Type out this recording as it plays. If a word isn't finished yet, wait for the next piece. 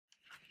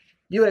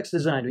UX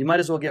design, we might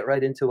as well get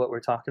right into what we're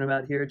talking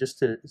about here just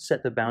to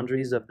set the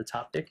boundaries of the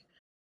topic.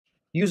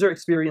 User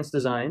experience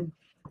design,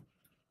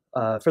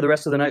 for the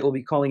rest of the night we'll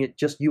be calling it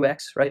just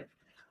UX, right?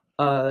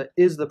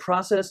 Is the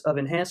process of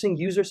enhancing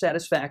user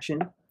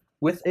satisfaction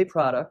with a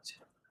product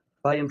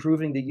by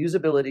improving the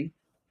usability,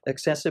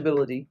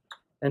 accessibility,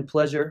 and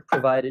pleasure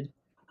provided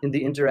in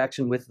the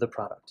interaction with the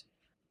product.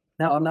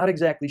 Now, I'm not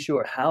exactly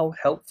sure how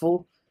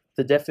helpful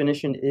the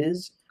definition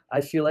is.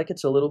 I feel like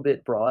it's a little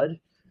bit broad,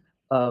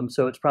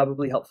 so it's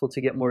probably helpful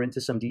to get more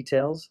into some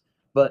details.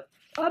 But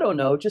I don't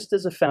know, just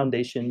as a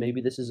foundation,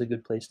 maybe this is a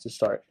good place to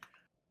start.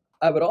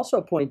 I would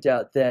also point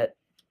out that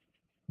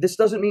this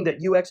doesn't mean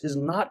that UX is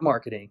not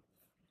marketing,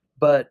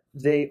 but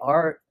they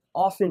are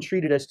often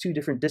treated as two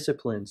different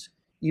disciplines,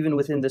 even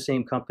within the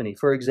same company.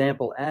 For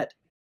example, at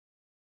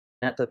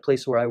the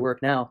place where I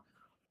work now,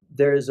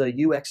 there's a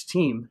UX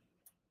team,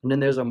 and then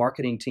there's a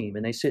marketing team,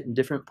 and they sit in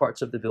different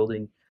parts of the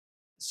building.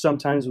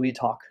 Sometimes we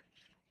talk,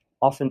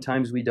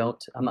 oftentimes we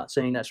don't. I'm not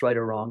saying that's right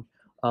or wrong,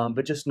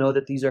 but just know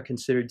that these are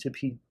considered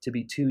to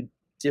be two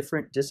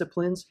different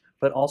disciplines,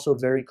 but also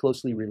very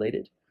closely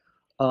related.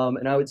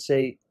 And I would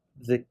say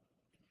there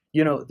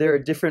are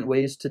different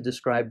ways to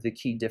describe the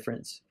key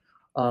difference.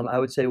 I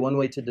would say one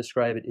way to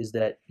describe it is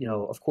that,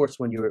 of course,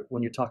 when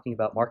you're talking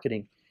about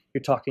marketing,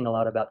 you're talking a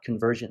lot about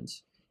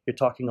conversions. You're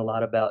talking a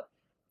lot about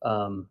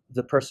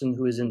the person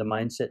who is in the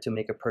mindset to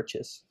make a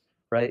purchase,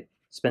 right?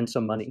 Spend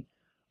some money.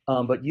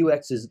 But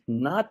UX is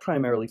not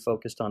primarily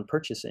focused on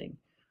purchasing.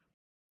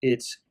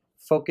 It's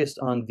focused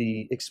on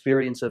the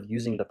experience of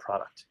using the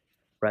product,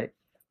 right?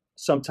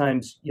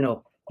 Sometimes,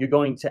 you're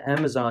going to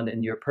Amazon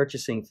and you're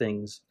purchasing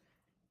things,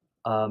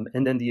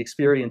 and then the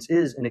experience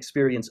is an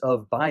experience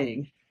of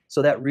buying.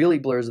 So that really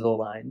blurs the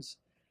lines.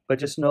 But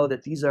just know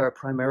that these are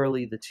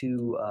primarily the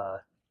two,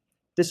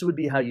 this would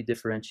be how you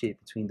differentiate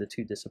between the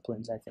two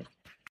disciplines, I think.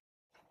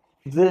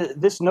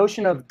 This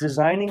notion of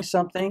designing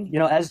something,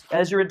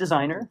 as you're a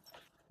designer,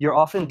 you're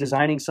often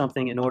designing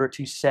something in order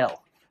to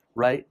sell,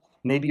 right?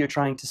 Maybe you're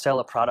trying to sell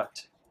a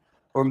product,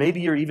 or maybe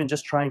you're even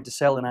just trying to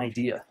sell an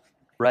idea,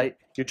 right?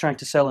 You're trying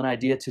to sell an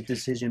idea to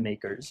decision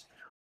makers.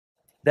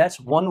 That's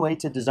one way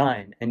to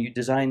design, and you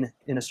design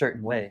in a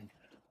certain way.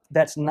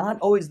 That's not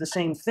always the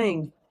same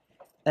thing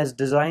as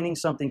designing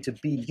something to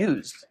be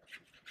used,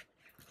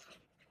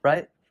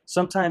 right?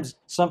 Sometimes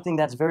something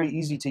that's very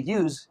easy to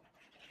use,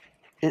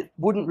 it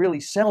wouldn't really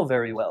sell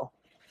very well.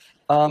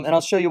 And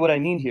I'll show you what I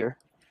mean here.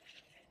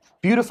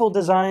 Beautiful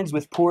designs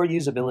with poor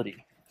usability.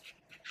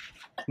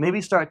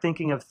 Maybe start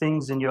thinking of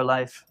things in your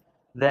life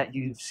that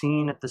you've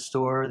seen at the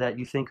store that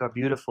you think are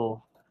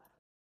beautiful,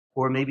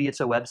 or maybe it's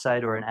a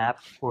website or an app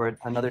or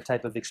another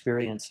type of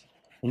experience,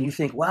 and you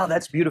think, wow,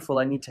 that's beautiful,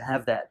 I need to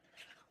have that.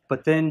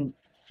 But then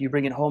you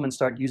bring it home and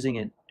start using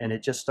it, and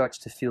it just starts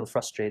to feel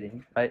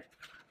frustrating, right?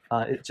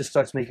 It just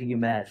starts making you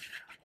mad.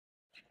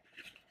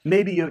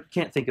 Maybe you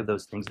can't think of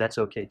those things, that's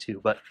okay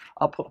too, but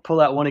I'll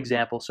pull out one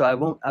example. So I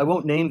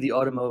won't name the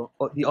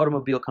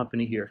automobile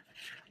company here,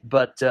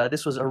 but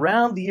this was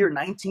around the year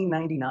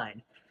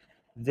 1999.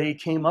 They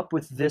came up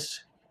with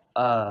this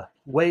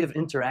way of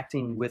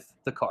interacting with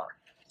the car.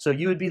 So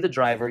you would be the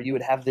driver, you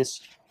would have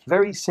this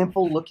very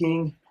simple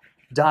looking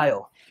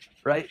dial,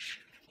 right?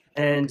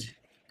 And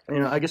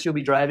I guess you'll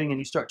be driving and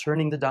you start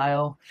turning the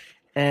dial,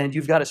 and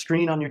you've got a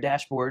screen on your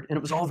dashboard, and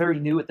it was all very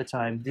new at the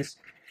time,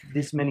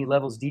 this many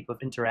levels deep of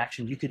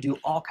interaction. You could do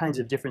all kinds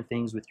of different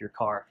things with your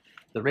car.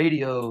 The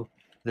radio,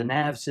 the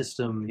nav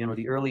system,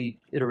 the early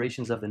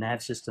iterations of the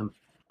nav system.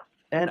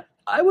 And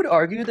I would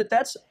argue that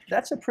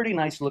that's a pretty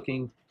nice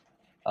looking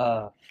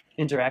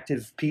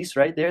interactive piece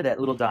right there, that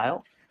little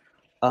dial.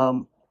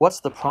 What's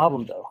the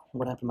problem though?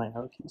 What happened to my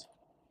arrow keys?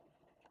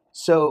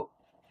 So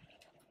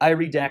I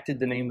redacted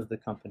the name of the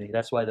company.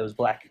 That's why those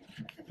black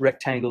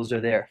rectangles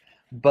are there.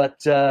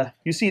 But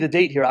you see the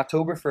date here,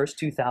 October 1st,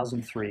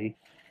 2003.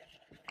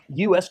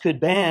 US could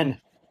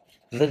ban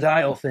the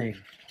dial thing.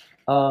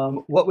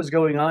 What was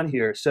going on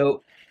here?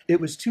 So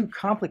it was too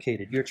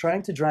complicated. You're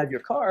trying to drive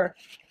your car,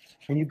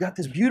 and you've got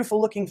this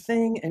beautiful looking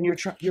thing, and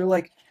you're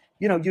like,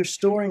 you're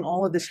storing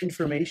all of this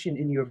information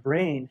in your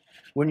brain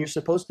when you're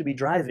supposed to be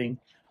driving.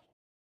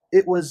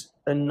 It was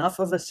enough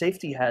of a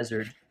safety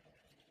hazard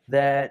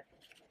that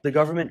the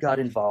government got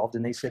involved,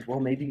 and they said, well,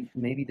 maybe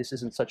this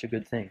isn't such a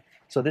good thing.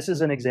 So this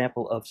is an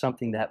example of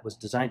something that was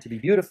designed to be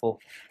beautiful,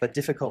 but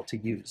difficult to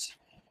use.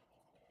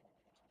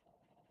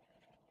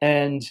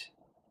 And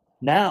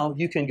now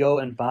you can go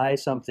and buy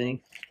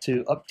something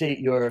to update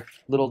your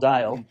little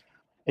dial,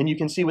 and you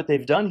can see what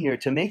they've done here.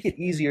 To make it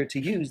easier to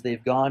use,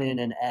 they've gone in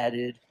and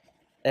added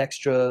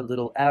extra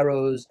little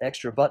arrows,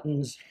 extra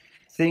buttons,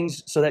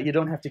 things so that you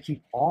don't have to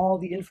keep all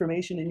the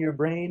information in your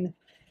brain.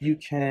 You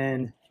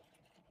can,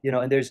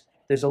 and there's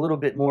a little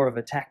bit more of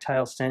a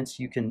tactile sense.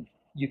 You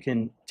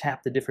can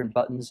tap the different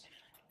buttons,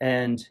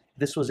 and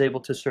this was able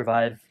to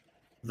survive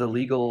the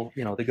legal,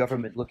 the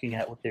government looking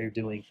at what they're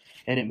doing,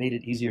 and it made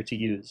it easier to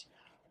use.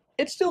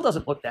 It still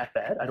doesn't look that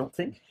bad, I don't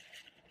think,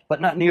 but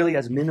not nearly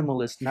as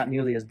minimalist, not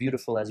nearly as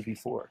beautiful as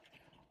before.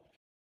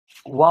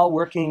 While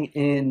working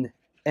in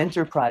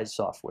enterprise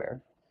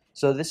software,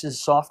 So this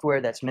is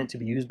software that's meant to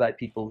be used by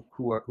people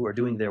who are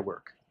doing their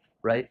work,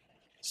 right?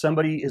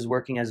 Somebody is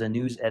working as a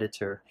news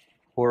editor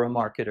or a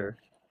marketer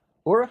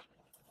or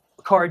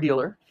a car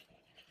dealer.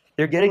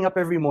 They're getting up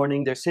every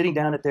morning, they're sitting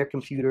down at their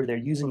computer, they're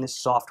using this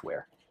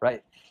software,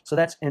 right? So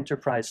that's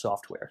enterprise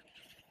software.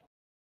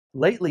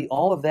 Lately,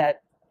 all of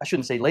that, I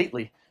shouldn't say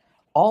lately,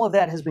 all of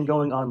that has been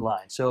going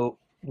online. So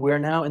we're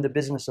now in the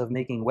business of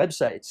making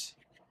websites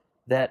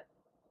that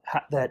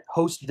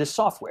host this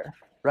software,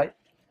 right?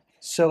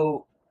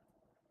 So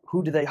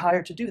who do they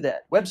hire to do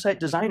that? Website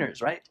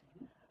designers, right?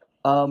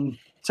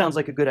 Sounds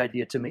like a good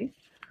idea to me.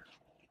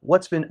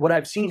 What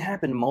I've seen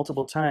happen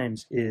multiple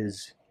times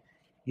is,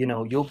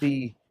 you'll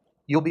be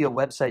a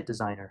website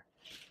designer.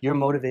 You're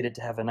motivated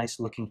to have a nice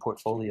looking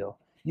portfolio.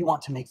 You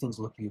want to make things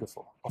look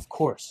beautiful. Of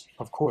course,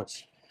 of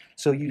course.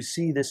 So you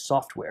see this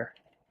software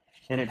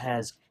and it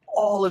has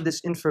all of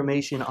this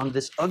information on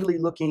this ugly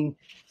looking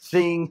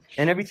thing,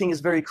 and everything is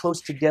very close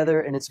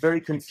together, and it's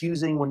very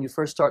confusing when you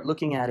first start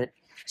looking at it.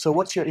 So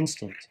what's your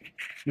instinct?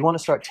 You want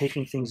to start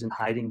taking things and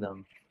hiding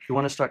them. You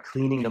want to start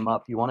cleaning them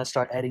up. You want to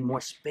start adding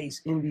more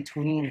space in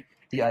between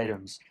the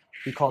items.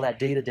 We call that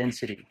data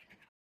density.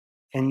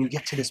 And you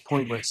get to this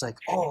point where it's like,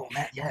 oh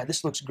man, yeah,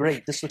 this looks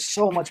great. This looks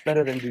so much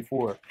better than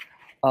before.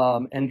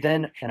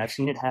 And I've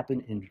seen it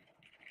happen in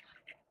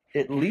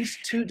at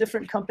least 2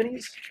 different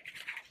companies,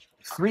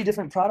 3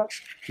 different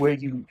products, where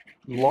you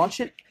launch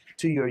it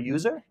to your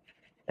user,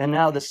 and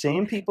now the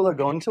same people are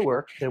going to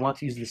work. They want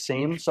to use the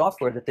same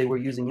software that they were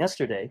using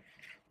yesterday,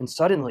 and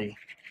suddenly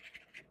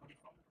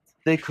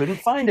they couldn't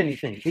find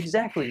anything.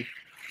 Exactly.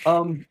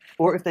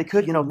 Or if they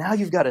could, now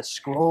you've got to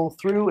scroll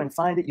through and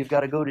find it. You've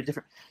got to go to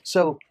different.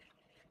 So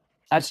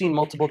I've seen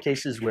multiple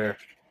cases where,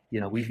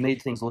 we've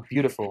made things look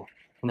beautiful,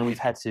 and then we've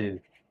had to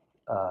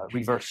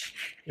reverse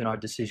in our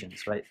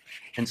decisions, right?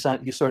 And so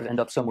you sort of end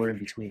up somewhere in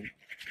between.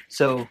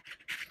 So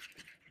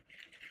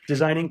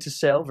designing to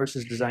sell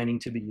versus designing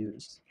to be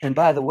used. And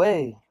by the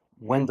way,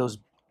 when those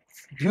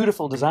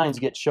beautiful designs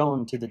get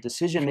shown to the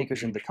decision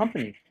makers in the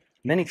company,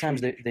 many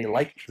times they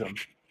like them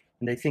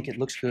and they think it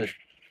looks good.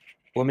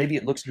 Or maybe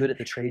it looks good at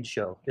the trade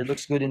show. It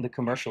looks good in the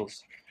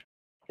commercials.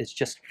 It's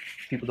just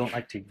people don't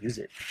like to use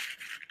it.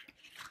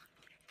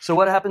 So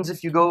what happens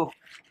if you go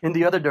in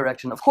the other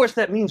direction? Of course,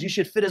 that means you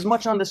should fit as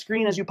much on the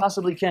screen as you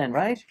possibly can,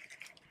 right?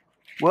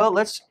 Well,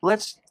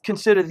 let's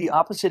consider the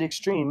opposite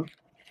extreme,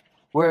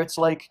 where it's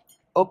like,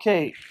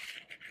 okay,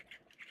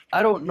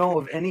 I don't know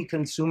of any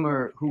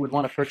consumer who would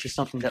want to purchase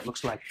something that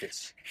looks like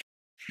this.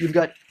 You've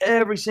got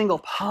every single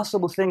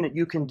possible thing that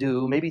you can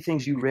do, maybe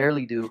things you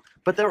rarely do,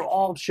 but they're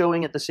all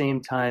showing at the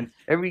same time.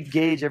 Every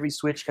gauge, every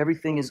switch,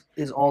 everything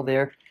is all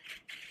there.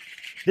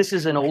 This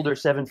is an older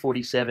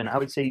 747. I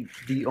would say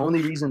the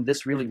only reason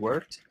this really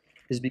worked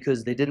is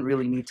because they didn't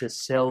really need to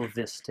sell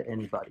this to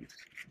anybody,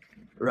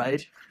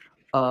 right?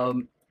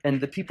 And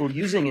the people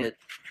using it,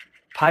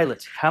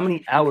 pilots, how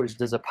many hours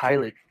does a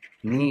pilot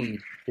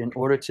need in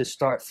order to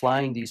start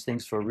flying these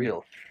things for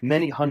real?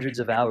 Many hundreds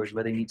of hours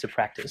where they need to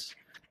practice.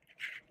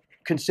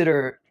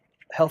 Consider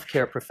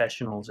healthcare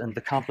professionals and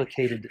the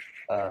complicated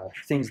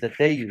things that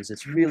they use.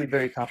 It's really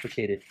very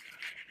complicated.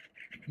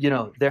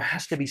 There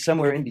has to be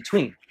somewhere in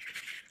between.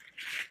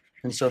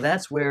 And so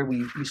that's where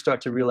we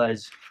start to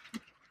realize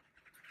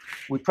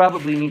we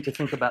probably need to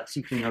think about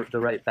seeking the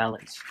right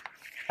balance.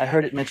 I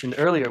heard it mentioned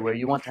earlier where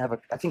you want to have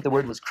I think the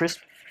word was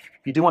crisp.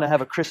 You do want to have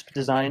a crisp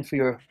design for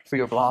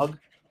your blog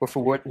or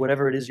for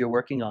whatever it is you're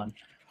working on,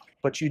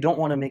 but you don't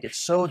want to make it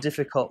so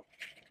difficult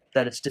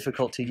that it's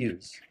difficult to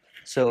use.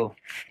 So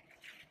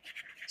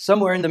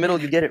somewhere in the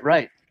middle, you get it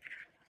right.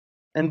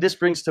 And this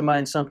brings to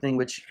mind something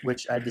which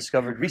I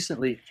discovered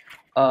recently.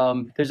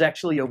 There's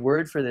actually a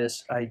word for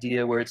this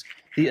idea where it's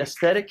the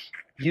aesthetic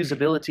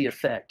usability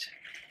effect.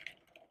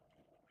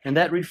 And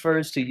that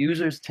refers to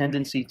users'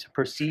 tendency to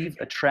perceive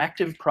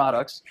attractive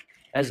products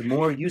as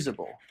more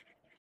usable.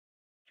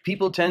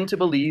 People tend to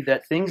believe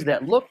that things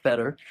that look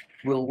better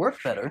will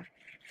work better,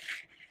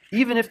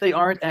 even if they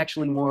aren't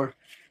actually more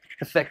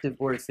effective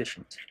or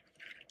efficient.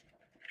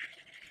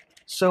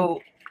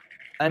 So,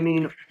 I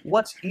mean,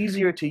 what's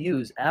easier to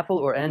use, Apple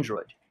or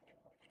Android?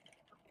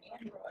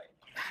 Android.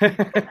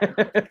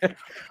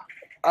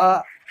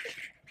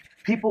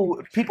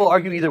 People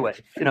argue either way.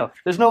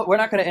 We're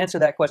not going to answer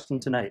that question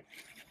tonight.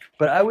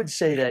 But I would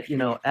say that,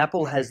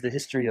 Apple has the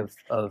history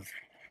of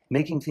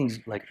making things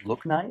like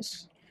look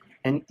nice,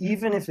 and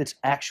even if it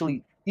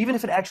actually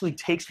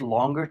takes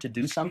longer to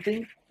do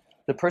something,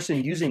 the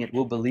person using it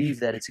will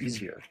believe that it's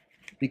easier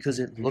because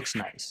it looks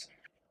nice.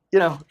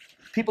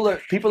 People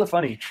are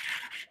funny.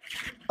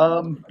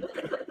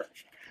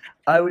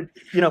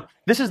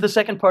 This is the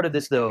second part of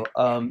this though.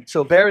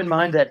 So bear in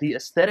mind that the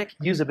aesthetic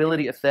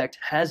usability effect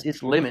has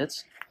its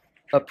limits.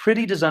 A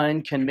pretty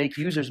design can make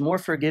users more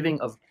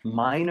forgiving of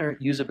minor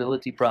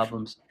usability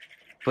problems,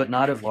 but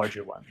not of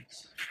larger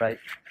ones, right?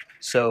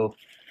 So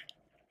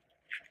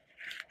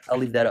I'll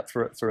leave that up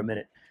for a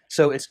minute.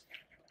 So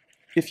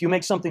if you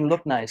make something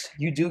look nice,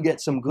 you do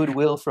get some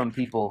goodwill from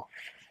people,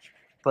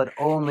 but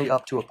only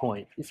up to a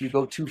point. If you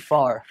go too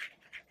far,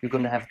 you're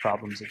going to have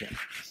problems again.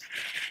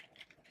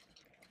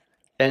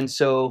 And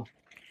so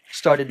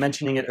started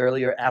mentioning it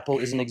earlier. Apple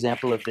is an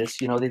example of this.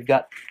 You know, they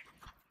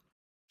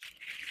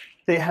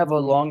have a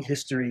long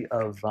history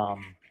of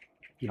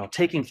you know,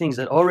 taking things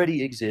that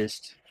already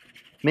exist,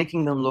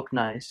 making them look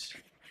nice,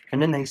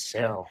 and then they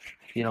sell.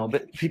 You know,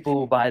 but people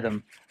will buy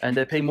them and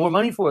they pay more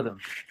money for them,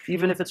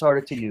 even if it's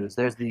harder to use.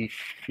 There's the,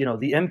 you know,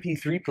 the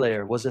MP3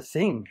 player was a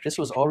thing. This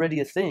was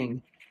already a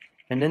thing.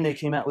 And then they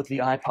came out with the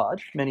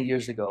iPod many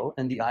years ago,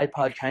 and the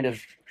iPod kind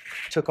of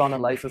took on a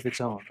life of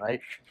its own,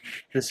 right?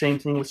 The same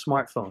thing with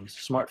smartphones.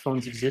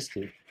 Smartphones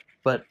existed,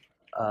 but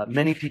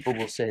many people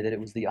will say that it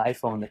was the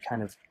iPhone that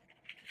kind of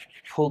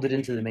pulled it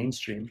into the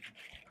mainstream.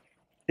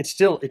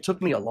 It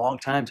took me a long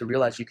time to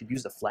realize you could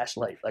use the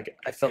flashlight. Like,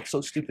 I felt so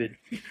stupid.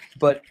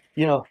 But,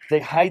 you know, they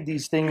hide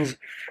these things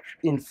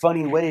in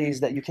funny ways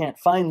that you can't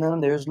find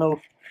them. There's no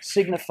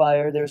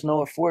signifier, there's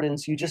no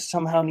affordance. You just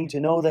somehow need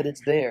to know that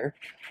it's there.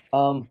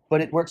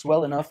 But it works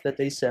well enough that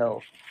they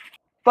sell.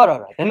 But all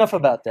right, enough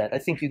about that. I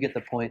think you get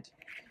the point.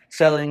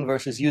 Selling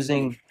versus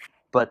using.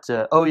 But,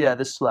 oh yeah,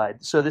 this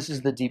slide. So this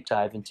is the deep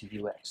dive into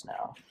UX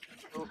now.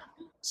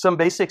 Some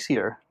basics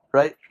here,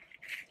 right?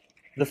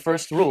 The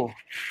first rule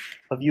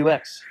of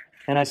UX,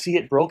 and I see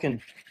it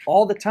broken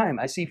all the time.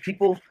 I see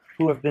people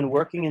who have been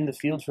working in the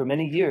field for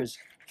many years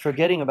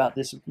forgetting about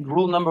this.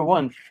 Rule number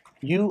one,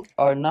 you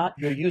are not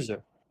your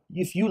user.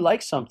 If you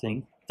like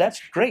something,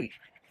 that's great,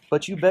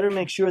 but you better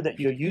make sure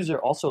that your user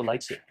also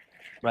likes it,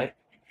 right?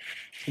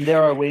 And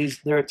there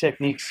are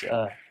techniques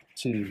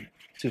to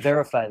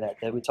verify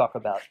that we talk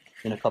about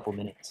in a couple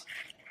minutes.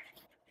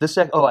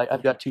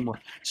 I've got two more.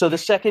 So the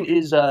second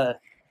is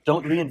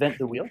don't reinvent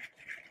the wheel,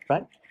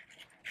 right?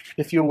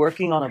 If you're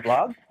working on a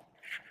blog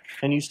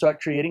and you start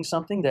creating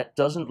something that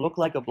doesn't look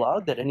like a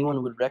blog that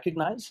anyone would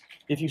recognize,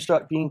 if you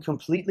start being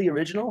completely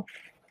original,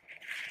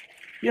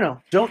 you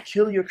know, don't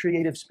kill your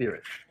creative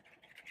spirit.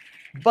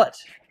 But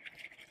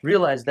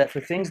realize that for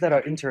things that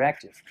are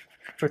interactive,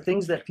 for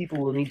things that people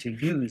will need to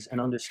use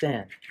and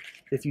understand,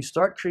 if you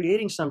start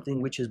creating something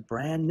which is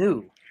brand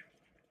new,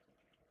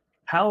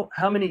 how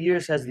many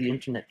years has the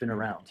internet been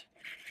around?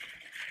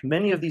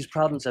 Many of these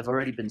problems have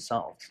already been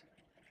solved.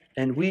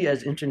 And we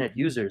as internet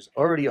users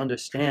already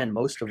understand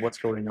most of what's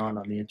going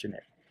on the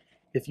internet.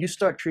 If you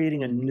start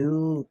creating a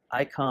new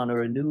icon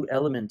or a new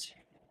element,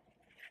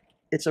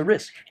 it's a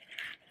risk.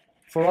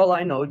 For all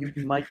I know, you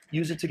might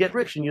use it to get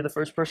rich and you're the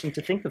first person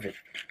to think of it.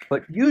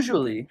 But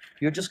usually,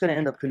 you're just going to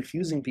end up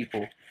confusing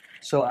people.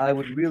 So I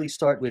would really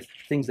start with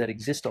things that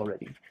exist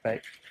already,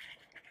 right?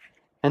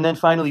 And then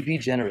finally, be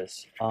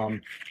generous.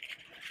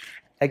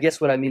 I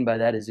guess what I mean by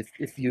that is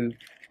if you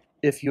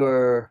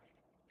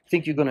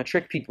think you're going to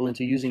trick people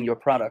into using your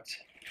product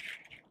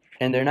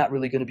and they're not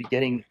really going to be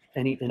getting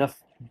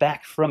enough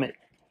back from it,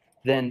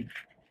 then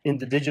in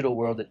the digital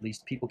world at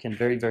least, people can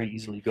very, very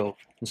easily go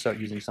and start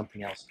using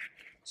something else.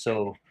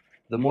 So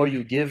the more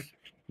you give,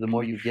 the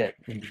more you get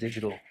in the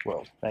digital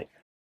world, right?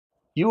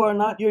 You are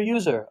not your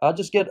user. I'll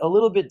just get a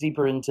little bit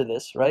deeper into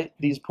this, right?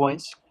 These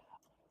points.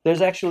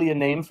 There's actually a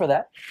name for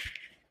that.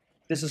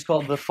 This is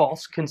called the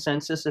false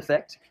consensus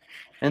effect.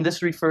 And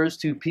this refers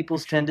to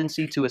people's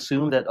tendency to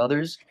assume that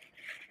others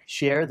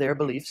share their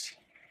beliefs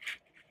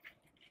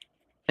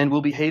and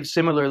will behave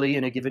similarly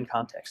in a given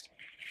context.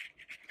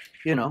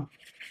 You know,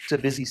 it's a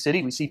busy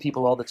city. We see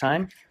people all the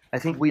time. I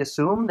think we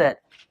assume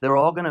that they're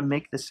all going to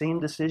make the same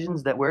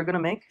decisions that we're going to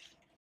make,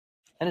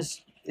 and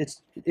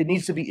it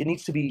needs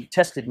to be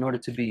tested in order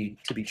to be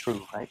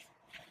true, right?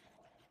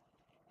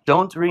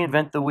 Don't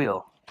reinvent the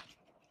wheel.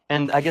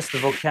 And I guess the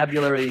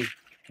vocabulary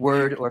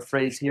word or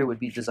phrase here would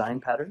be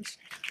design patterns.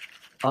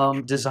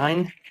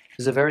 Design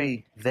is a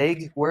very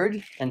vague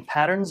word, and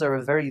patterns are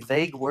a very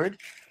vague word,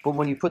 but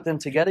when you put them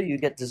together, you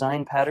get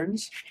design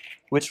patterns,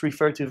 which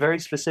refer to very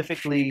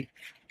specifically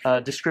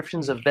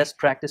descriptions of best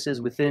practices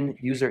within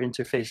user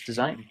interface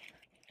design.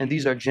 And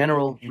these are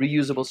general,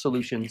 reusable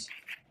solutions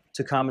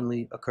to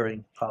commonly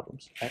occurring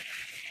problems, right?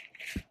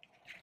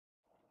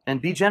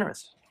 And be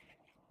generous,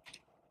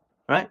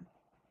 right?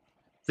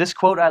 This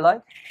quote I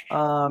like,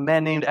 a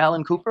man named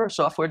Alan Cooper,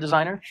 software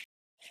designer.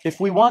 If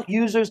we want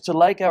users to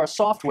like our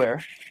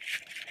software,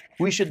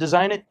 we should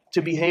design it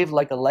to behave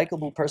like a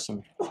likable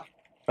person,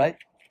 right?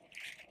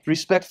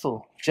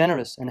 Respectful,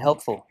 generous, and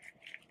helpful.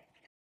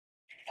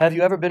 Have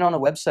you ever been on a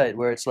website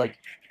where it's like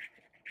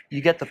you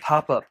get the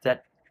pop-up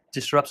that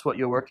disrupts what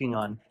you're working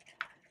on,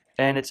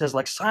 and it says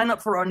like, sign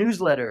up for our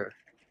newsletter,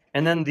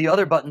 and then the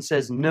other button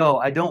says, no,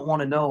 I don't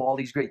want to know all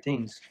these great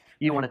things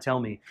you want to tell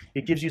me.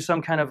 It gives you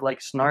some kind of like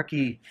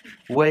snarky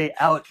way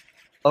out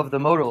of the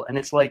modal, and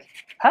it's like,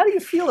 how do you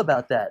feel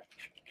about that?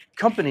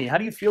 Company, how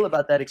do you feel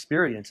about that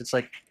experience? It's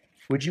like,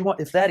 would you want,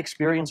 if that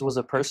experience was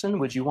a person,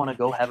 would you want to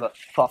go have a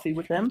coffee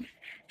with them?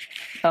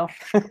 No.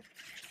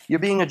 You're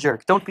being a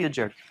jerk. Don't be a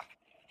jerk.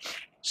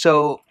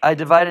 So I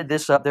divided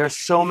this up. There are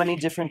so many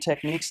different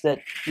techniques that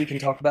we can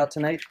talk about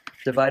tonight.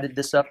 Divided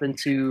this up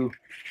into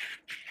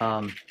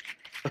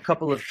a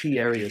couple of key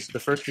areas. The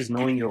first is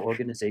knowing your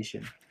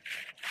organization.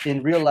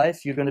 In real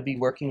life, you're going to be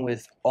working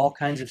with all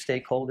kinds of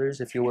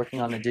stakeholders. If you're working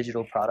on a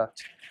digital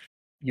product,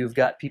 you've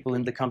got people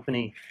in the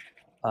company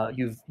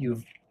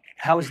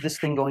How is this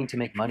thing going to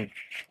make money?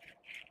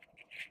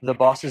 The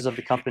bosses of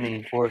the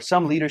company or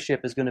some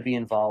leadership is going to be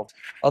involved.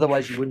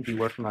 Otherwise, you wouldn't be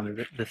working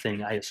on the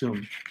thing, I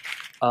assume.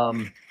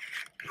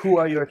 Who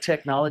are your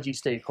technology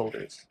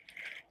stakeholders?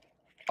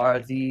 Are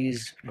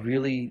these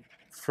really,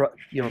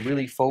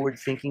 really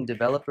forward-thinking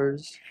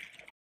developers?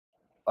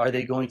 Are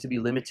they going to be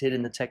limited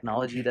in the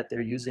technology that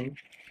they're using?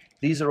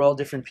 These are all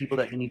different people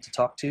that you need to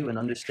talk to and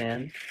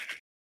understand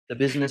the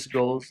business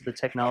goals, the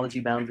technology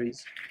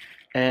boundaries.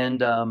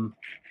 And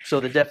so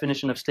the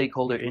definition of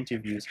stakeholder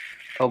interviews,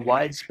 a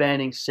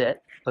wide-spanning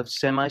set of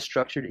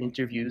semi-structured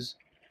interviews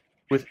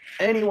with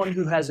anyone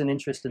who has an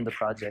interest in the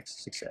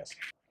project's success.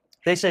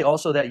 They say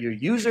also that your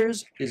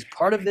users is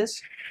part of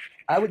this.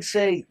 I would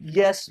say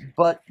yes,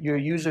 but your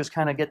users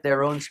kind of get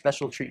their own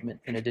special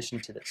treatment in addition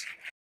to this.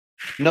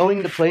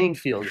 Knowing the playing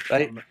field,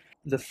 right?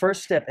 The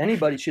first step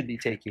anybody should be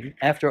taking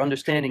after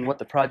understanding what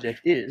the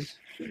project is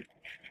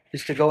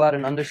to go out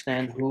and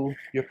understand who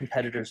your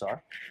competitors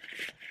are.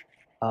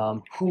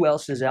 Who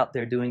else is out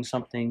there doing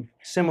something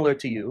similar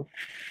to you?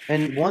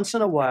 And once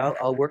in a while,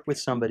 I'll work with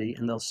somebody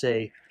and they'll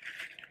say,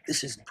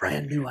 this is a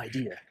brand new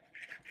idea.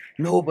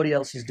 Nobody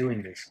else is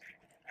doing this.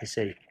 I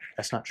say,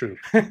 that's not true.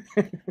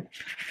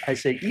 I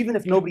say, even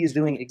if nobody is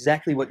doing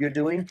exactly what you're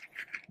doing,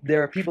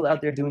 there are people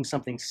out there doing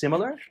something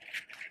similar,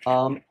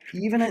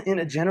 even in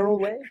a general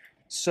way.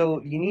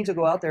 So you need to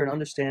go out there and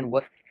understand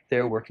what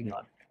they're working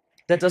on.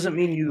 That doesn't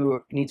mean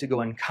you need to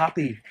go and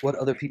copy what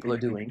other people are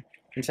doing.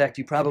 In fact,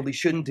 you probably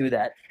shouldn't do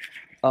that.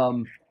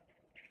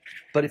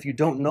 But if you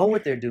don't know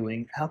what they're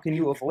doing, how can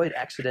you avoid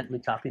accidentally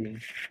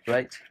copying,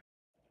 right?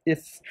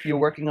 If you're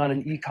working on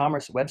an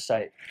e-commerce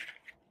website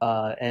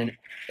and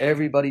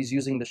everybody's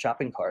using the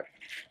shopping cart,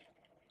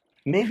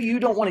 maybe you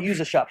don't want to use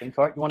a shopping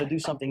cart, you want to do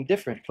something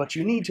different, but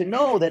you need to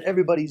know that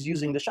everybody's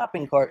using the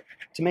shopping cart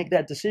to make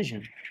that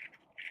decision.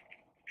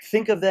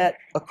 Think of that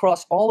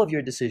across all of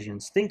your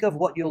decisions. Think of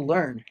what you'll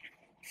learn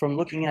from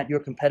looking at your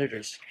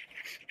competitors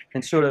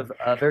and sort of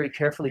very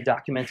carefully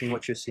documenting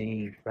what you're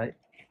seeing, right?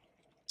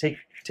 Take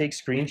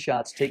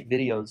screenshots, take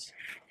videos.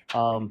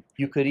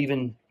 You could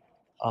even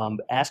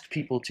ask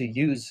people to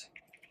use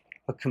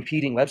a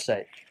competing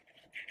website.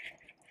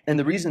 And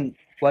the reason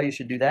why you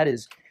should do that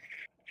is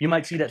you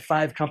might see that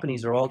 5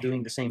 companies are all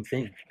doing the same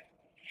thing.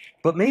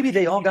 But maybe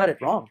they all got it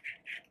wrong.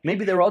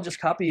 Maybe they're all just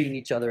copying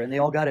each other and they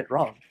all got it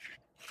wrong.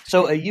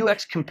 So a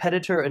UX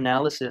competitor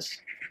analysis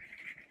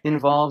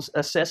involves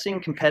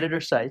assessing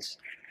competitor sites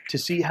to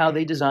see how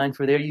they design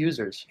for their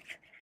users,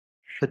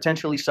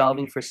 potentially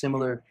solving for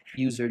similar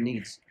user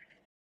needs.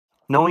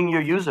 Knowing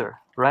your user,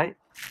 right?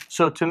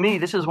 So to me,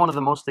 this is one of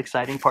the most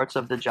exciting parts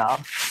of the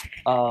job.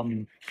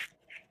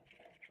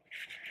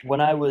 When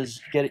I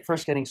was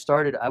first getting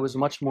started, I was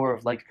much more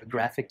of like a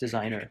graphic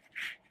designer,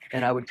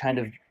 and I would kind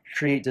of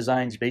create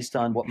designs based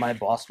on what my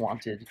boss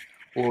wanted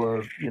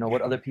or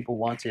what other people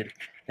wanted.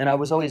 And I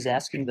was always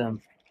asking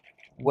them,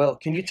 well,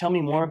 can you tell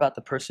me more about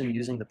the person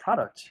using the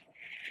product?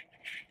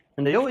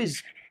 And they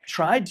always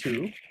tried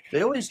to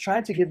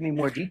give me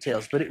more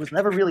details, but it was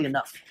never really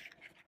enough.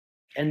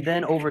 And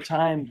then over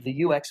time,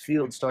 the UX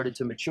field started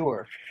to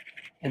mature.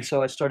 And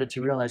so I started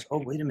to realize,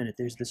 oh, wait a minute,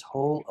 there's this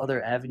whole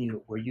other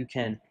avenue where you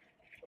can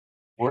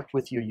work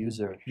with your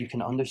user. You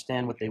can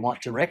understand what they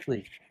want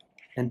directly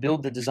and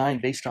build the design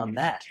based on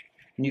that.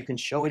 And you can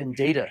show it in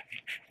data.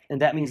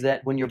 And that means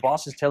that when your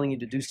boss is telling you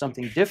to do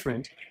something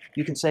different,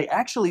 you can say,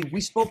 actually,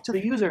 we spoke to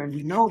the user and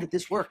we know that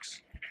this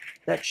works.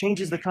 That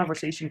changes the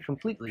conversation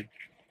completely.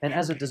 And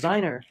as a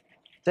designer,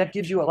 that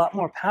gives you a lot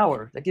more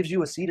power. That gives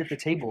you a seat at the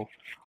table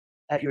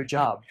at your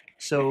job.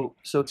 So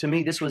to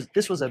me, this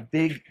was a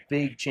big,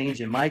 big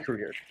change in my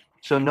career.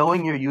 So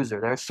knowing your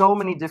user, there are so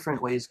many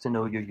different ways to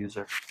know your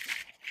user.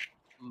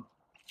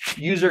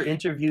 User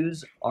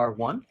interviews are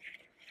one,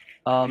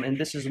 and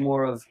this is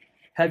more of,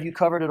 have you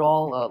covered it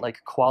all,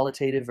 like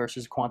qualitative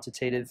versus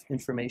quantitative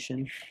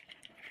information?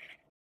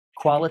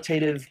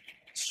 Qualitative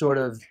sort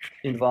of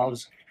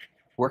involves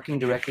working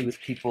directly with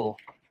people,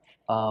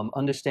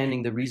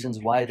 understanding the reasons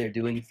why they're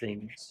doing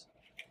things,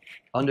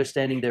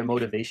 understanding their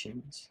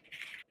motivations.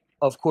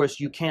 Of course,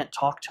 you can't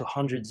talk to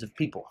hundreds of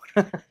people.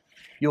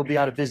 You'll be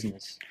out of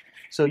business.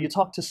 So you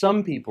talk to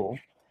some people,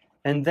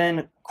 and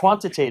then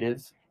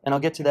quantitative, and I'll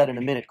get to that in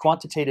a minute.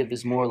 Quantitative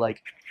is more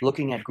like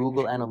looking at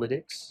Google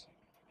Analytics,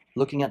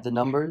 looking at the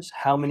numbers,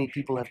 how many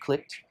people have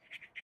clicked.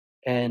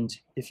 And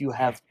if you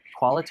have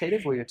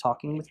qualitative, where you're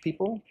talking with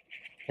people,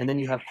 and then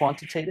you have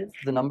quantitative,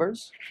 the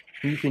numbers,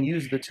 you can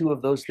use the two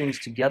of those things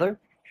together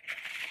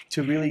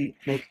to really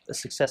make a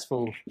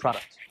successful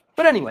product.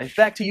 But anyway,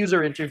 back to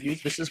user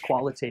interviews. This is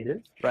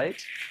qualitative, right?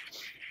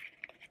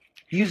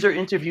 User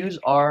interviews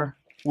are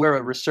where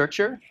a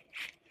researcher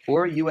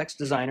or a UX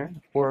designer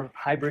or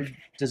hybrid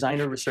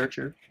designer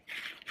researcher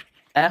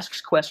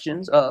asks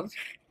questions of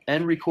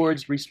and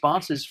records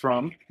responses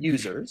from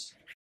users.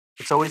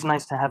 It's always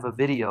nice to have a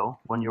video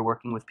when you're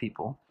working with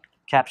people,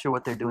 capture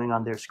what they're doing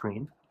on their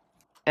screen.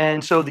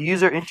 And so the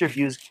user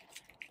interviews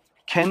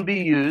can be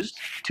used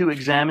to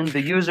examine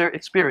the user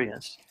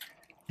experience.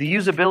 the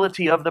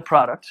usability of the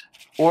product,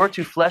 or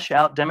to flesh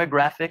out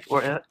demographic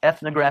or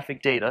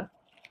ethnographic data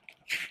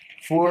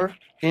for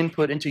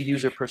input into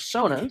user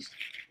personas,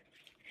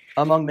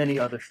 among many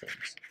other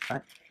things,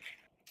 right?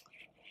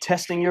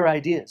 Testing your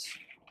ideas,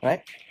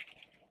 right?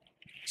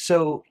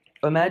 So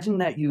imagine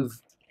that you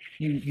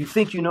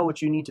think you know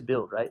what you need to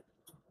build, right?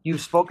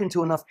 You've spoken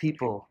to enough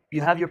people, you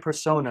have your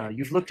persona,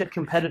 you've looked at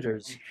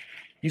competitors,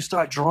 you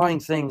start drawing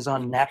things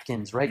on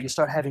napkins, right? You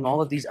start having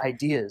all of these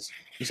ideas.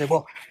 You say,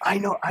 well, I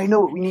know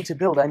what we need to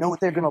build. I know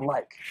what they're going to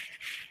like.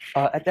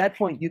 At that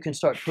point, you can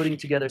start putting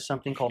together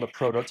something called a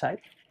prototype.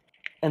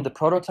 And the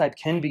prototype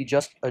can be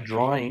just a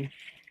drawing.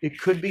 It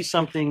could be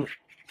something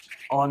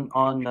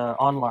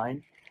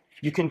online.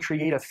 You can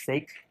create a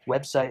fake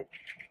website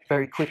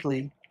very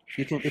quickly.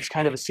 It's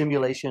kind of a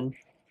simulation.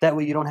 That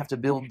way you don't have to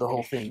build the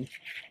whole thing.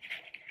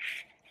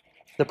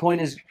 The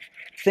point is,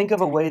 think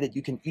of a way that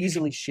you can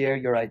easily share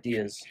your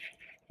ideas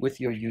with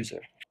your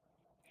user.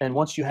 And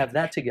once you have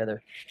that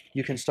together,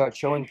 you can start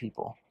showing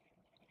people.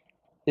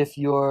 If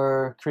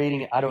you're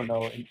creating, I don't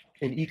know,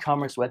 an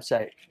e-commerce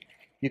website,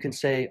 you can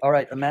say, all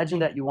right, imagine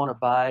that you want to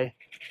buy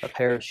a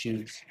pair of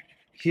shoes.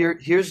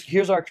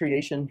 Here's our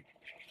creation.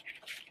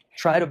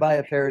 Try to buy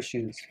a pair of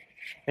shoes.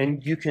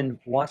 And you can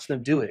watch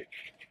them do it.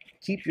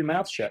 Keep your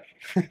mouth shut.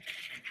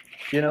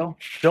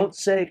 Don't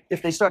say,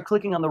 if they start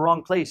clicking on the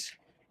wrong place,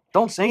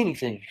 don't say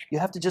anything. You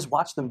have to just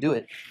watch them do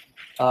it.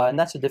 And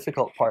that's a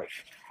difficult part.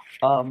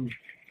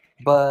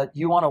 But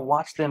you want to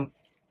watch them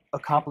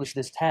accomplish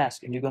this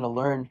task, and you're going to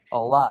learn a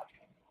lot.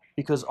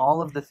 Because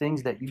all of the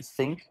things that you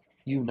think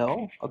you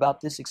know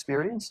about this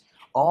experience,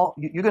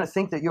 you're going to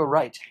think that you're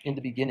right in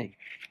the beginning.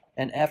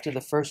 And after the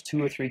first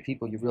 2 or 3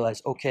 people, you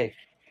realize, okay,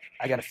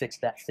 I got to fix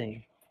that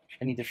thing.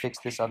 I need to fix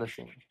this other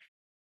thing.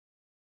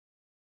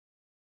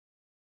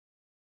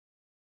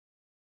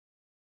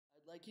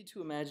 I'd like you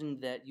to imagine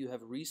that you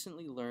have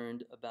recently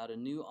learned about a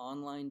new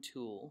online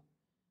tool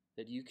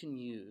that you can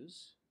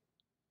use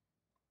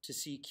to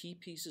see key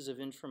pieces of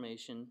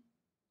information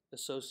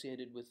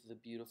associated with the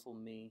Beautiful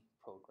Me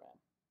program.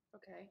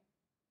 Okay.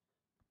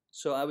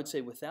 So I would say,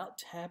 without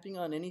tapping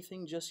on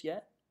anything just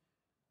yet,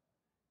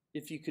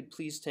 if you could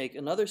please take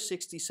another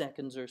 60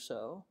 seconds or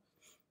so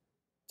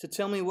to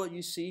tell me what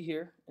you see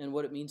here and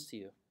what it means to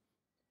you.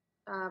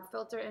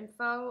 Filter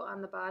info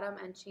on the bottom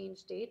and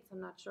change dates.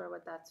 I'm not sure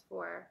what that's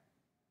for.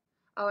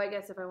 Oh, I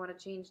guess if I want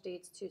to change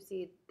dates to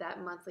see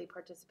that monthly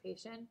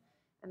participation,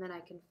 and then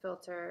I can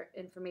filter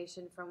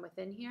information from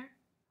within here.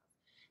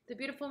 The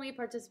Beautiful Me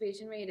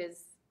participation rate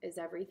is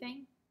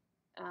everything.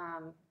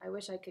 I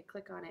wish I could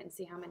click on it and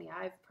see how many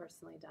I've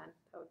personally done.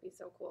 That would be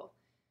so cool.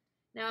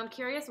 Now I'm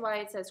curious why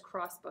it says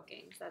cross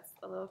bookings. That's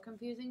a little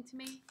confusing to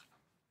me.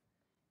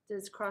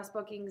 Does cross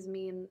bookings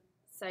mean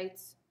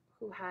sites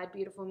who had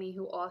Beautiful Me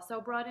who also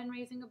brought in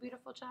Raising a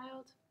Beautiful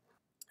Child?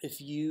 If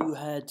you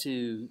had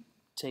to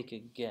take a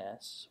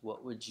guess,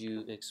 what would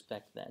you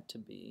expect that to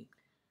be?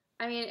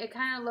 I mean, it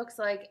kind of looks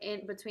like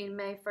in between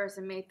May 1st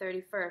and May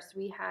 31st,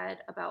 we had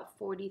about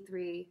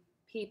 43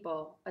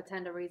 people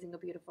attend a Raising a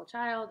Beautiful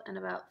Child and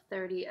about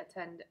 30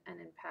 attend an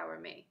Empower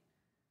Me.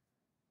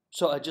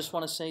 So I just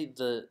want to say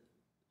the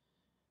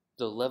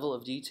level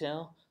of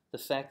detail, the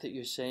fact that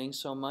you're saying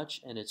so much,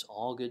 and it's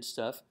all good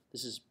stuff.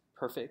 This is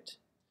perfect.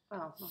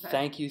 Oh, okay.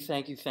 Thank you.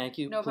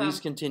 No Please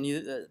problem.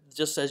 continue,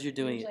 just as you're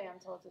doing Usually it. I'm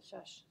told to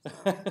shush.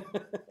 So.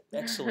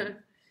 Excellent.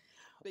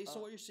 Based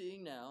on what you're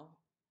seeing now,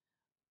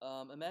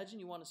 imagine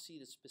you want to see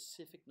the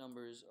specific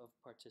numbers of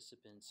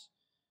participants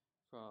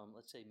from,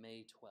 let's say,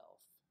 May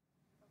 12th.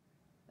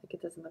 Like,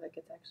 it doesn't look like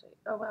it's actually,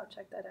 oh wow,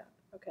 check that out.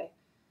 Okay,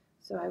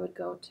 so I would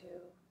go to,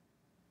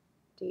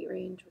 date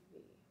range would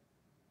be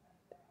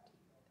 13th.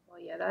 Well,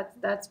 yeah,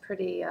 that's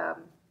pretty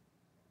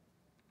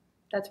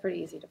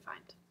easy to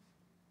find.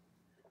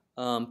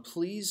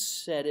 Please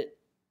set it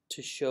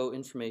to show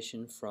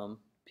information from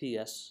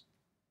PS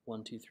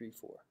 1, 2, 3,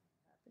 4.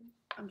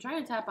 I'm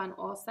trying to tap on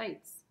all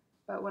sites,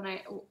 but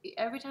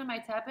every time I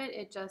tap it,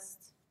 it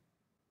just,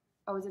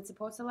 oh, is it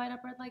supposed to light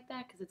up red like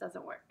that? Because it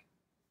doesn't work.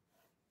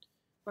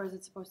 Or is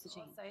it supposed to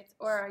change sites?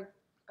 Or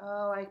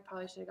I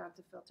probably should have gone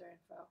to filter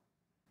info.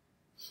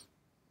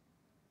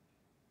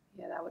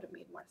 Yeah, that would have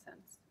made more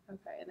sense.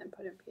 Okay, and then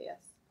put in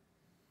PS.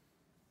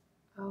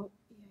 Oh,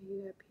 yeah,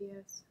 you got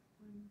PS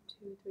 1,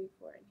 2, 3,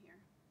 4 in here.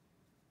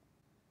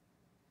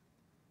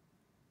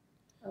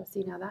 Oh,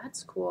 see, now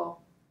that's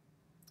cool.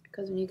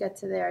 Because when you get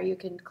to there, you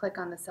can click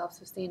on the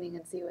self-sustaining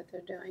and see what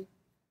they're doing.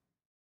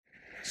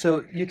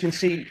 So you can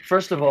see,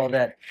 first of all,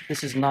 that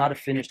this is not a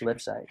finished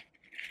website.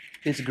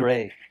 It's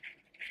gray.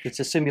 It's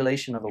a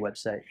simulation of a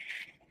website.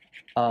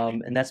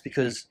 And that's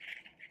because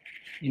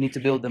you need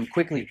to build them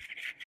quickly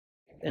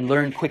and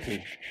learn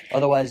quickly.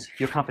 Otherwise,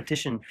 your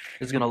competition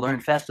is going to learn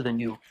faster than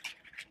you,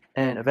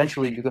 and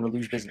eventually you're going to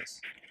lose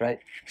business, right?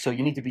 So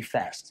you need to be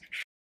fast.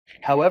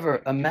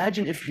 However,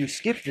 imagine if you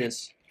skip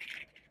this,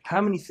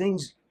 how many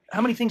things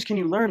can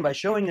you learn by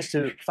showing this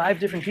to 5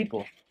 different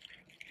people?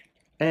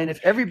 And if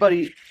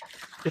everybody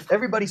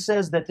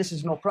says that this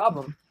is no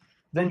problem,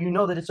 then you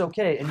know that it's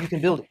okay and you can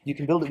build it. You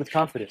can build it with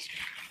confidence.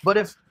 But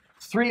if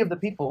 3 of the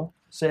people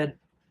said,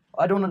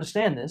 I don't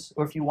understand this,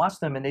 or if you watch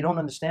them and they don't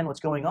understand what's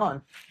going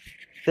on,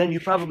 then you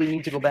probably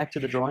need to go back to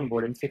the drawing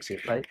board and fix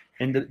it, right?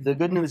 And the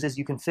good news is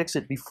you can fix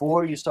it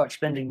before you start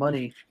spending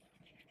money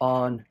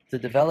on the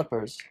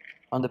developers,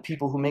 on the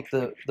people who make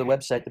the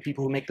website, the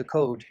people who make the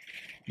code.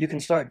 You can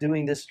start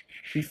doing this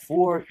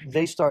before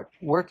they start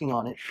working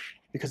on it,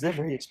 because they're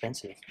very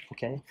expensive,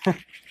 okay?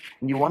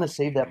 And you want to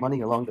save that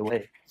money along the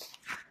way.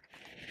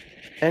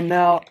 And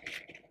now,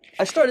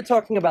 I started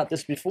talking about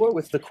this before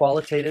with the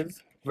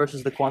qualitative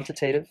versus the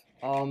quantitative.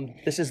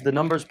 This is the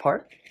numbers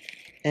part.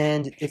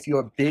 And if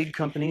you're a big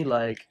company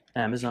like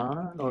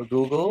Amazon or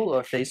Google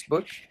or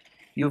Facebook,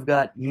 you've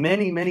got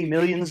many, many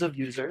millions of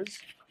users,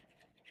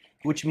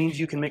 which means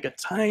you can make a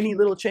tiny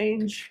little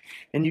change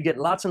and you get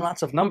lots and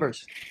lots of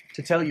numbers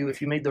to tell you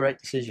if you made the right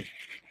decision,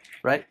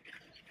 right?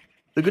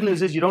 The good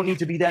news is you don't need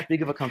to be that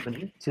big of a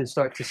company to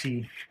start to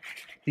see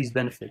these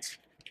benefits.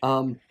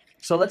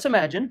 So let's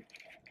imagine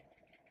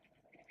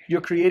you're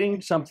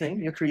creating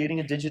something, you're creating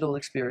a digital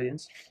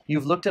experience.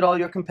 You've looked at all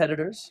your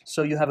competitors,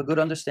 so you have a good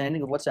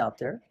understanding of what's out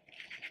there.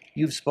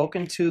 You've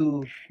spoken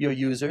to your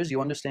users,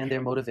 you understand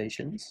their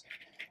motivations.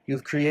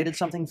 You've created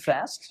something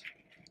fast,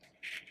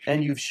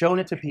 and you've shown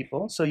it to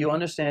people, so you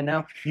understand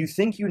now. You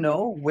think you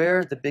know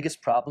where the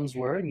biggest problems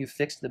were, and you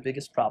fixed the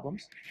biggest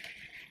problems.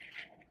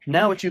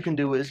 Now what you can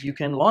do is you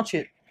can launch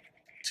it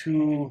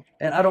to,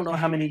 and I don't know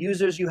how many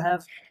users you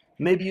have,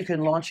 maybe you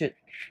can launch it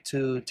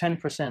to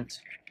 10%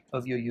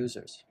 of your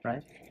users,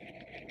 right?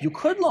 You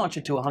could launch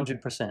it to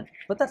 100%,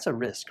 but that's a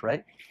risk,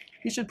 right?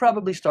 You should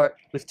probably start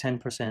with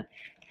 10%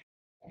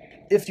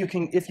 if you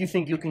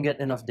think you can get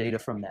enough data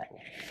from that.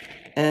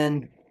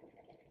 And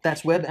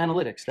that's web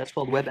analytics. That's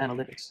called web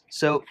analytics.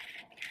 So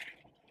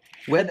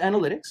web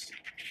analytics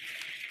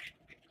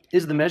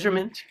is the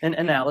measurement and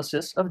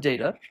analysis of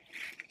data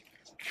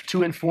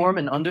to inform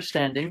an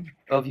understanding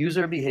of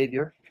user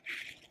behavior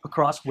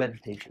across web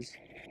pages.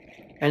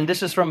 And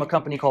this is from a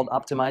company called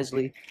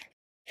Optimizely.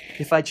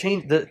 If I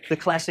change, the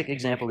classic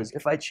example is,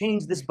 if I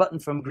change this button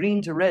from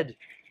green to red,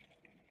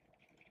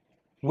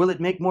 will it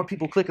make more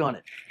people click on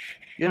it?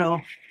 You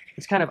know,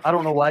 it's kind of, I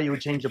don't know why you would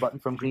change a button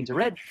from green to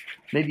red.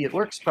 Maybe it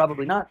works,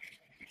 probably not.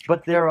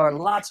 But there are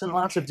lots and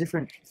lots of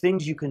different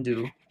things you can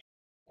do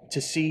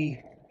to see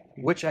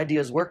which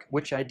ideas work,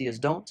 which ideas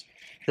don't.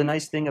 The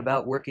nice thing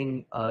about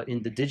working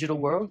in the digital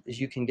world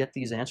is you can get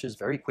these answers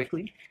very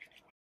quickly.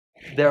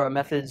 There are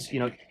methods, you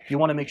know, you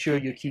want to make sure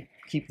you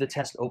keep the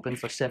test open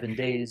for 7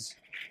 days,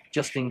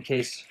 just in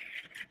case,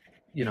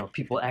 you know,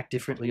 people act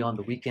differently on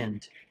the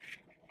weekend.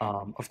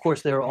 Of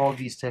course, there are all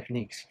these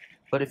techniques,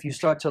 but if you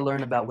start to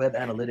learn about web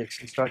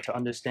analytics and start to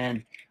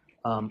understand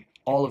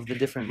all of the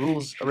different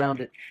rules around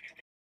it,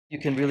 you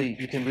can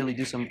really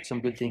do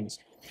some good things.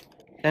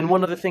 And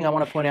one other thing I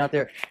want to point out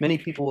there, many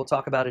people will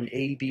talk about an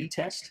A/B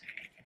test,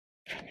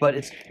 but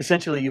it's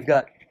essentially you've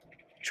got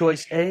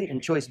choice A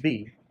and choice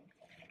B,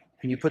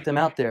 and you put them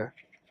out there,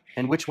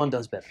 and which one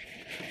does better.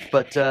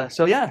 But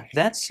so yeah,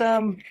 that's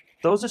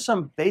those are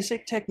some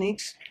basic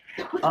techniques.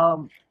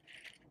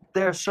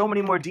 There are so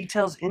many more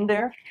details in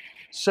there,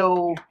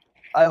 so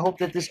I hope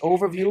that this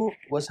overview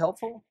was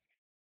helpful.